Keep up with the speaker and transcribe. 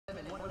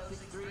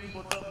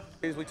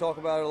We talk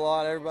about it a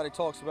lot. Everybody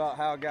talks about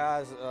how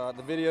guys,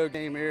 the video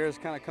game era has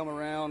kind of come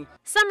around.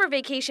 Summer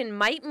vacation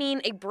might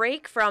mean a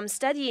break from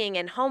studying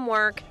and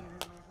homework,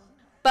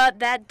 but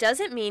that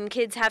doesn't mean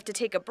kids have to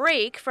take a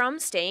break from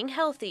staying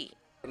healthy.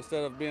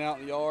 Instead of being out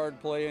in the yard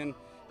playing,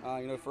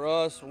 for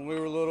us, when we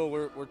were little,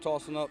 we're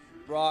tossing up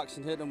rocks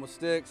and hitting them with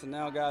sticks, and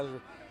now guys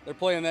they're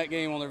playing that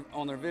game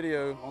on their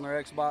video, on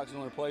their Xbox and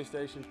on their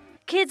PlayStation.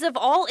 Kids of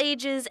all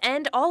ages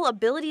and all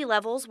ability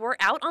levels were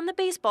out on the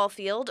baseball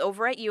field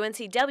over at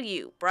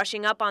UNCW,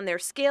 brushing up on their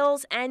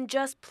skills and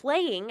just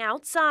playing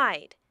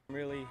outside. I'm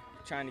really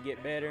trying to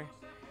get better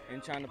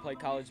and trying to play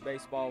college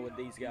baseball with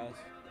these guys.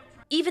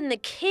 Even the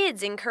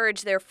kids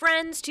encourage their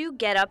friends to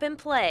get up and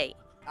play.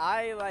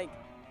 I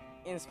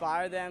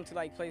inspire them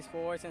to play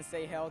sports and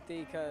stay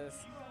healthy because,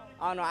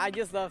 I don't know, I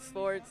just love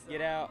sports.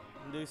 Get out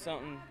and do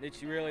something that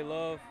you really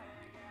love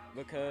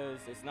because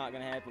it's not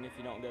going to happen if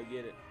you don't go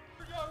get it.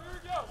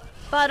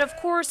 But of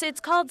course, it's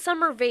called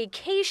summer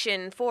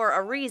vacation for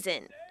a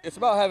reason. It's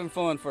about having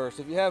fun first.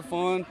 If you have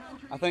fun,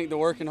 I think the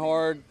working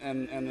hard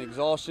and the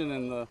exhaustion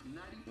and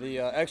the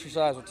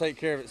exercise will take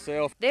care of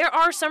itself. There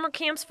are summer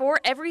camps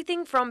for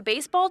everything from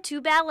baseball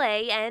to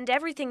ballet and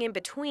everything in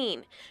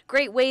between.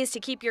 Great ways to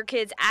keep your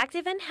kids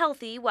active and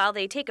healthy while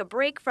they take a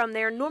break from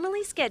their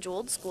normally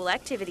scheduled school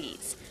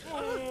activities.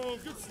 Oh,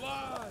 good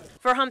slide.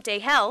 For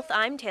Humpday Health,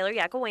 I'm Taylor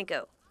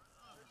Yakowenko.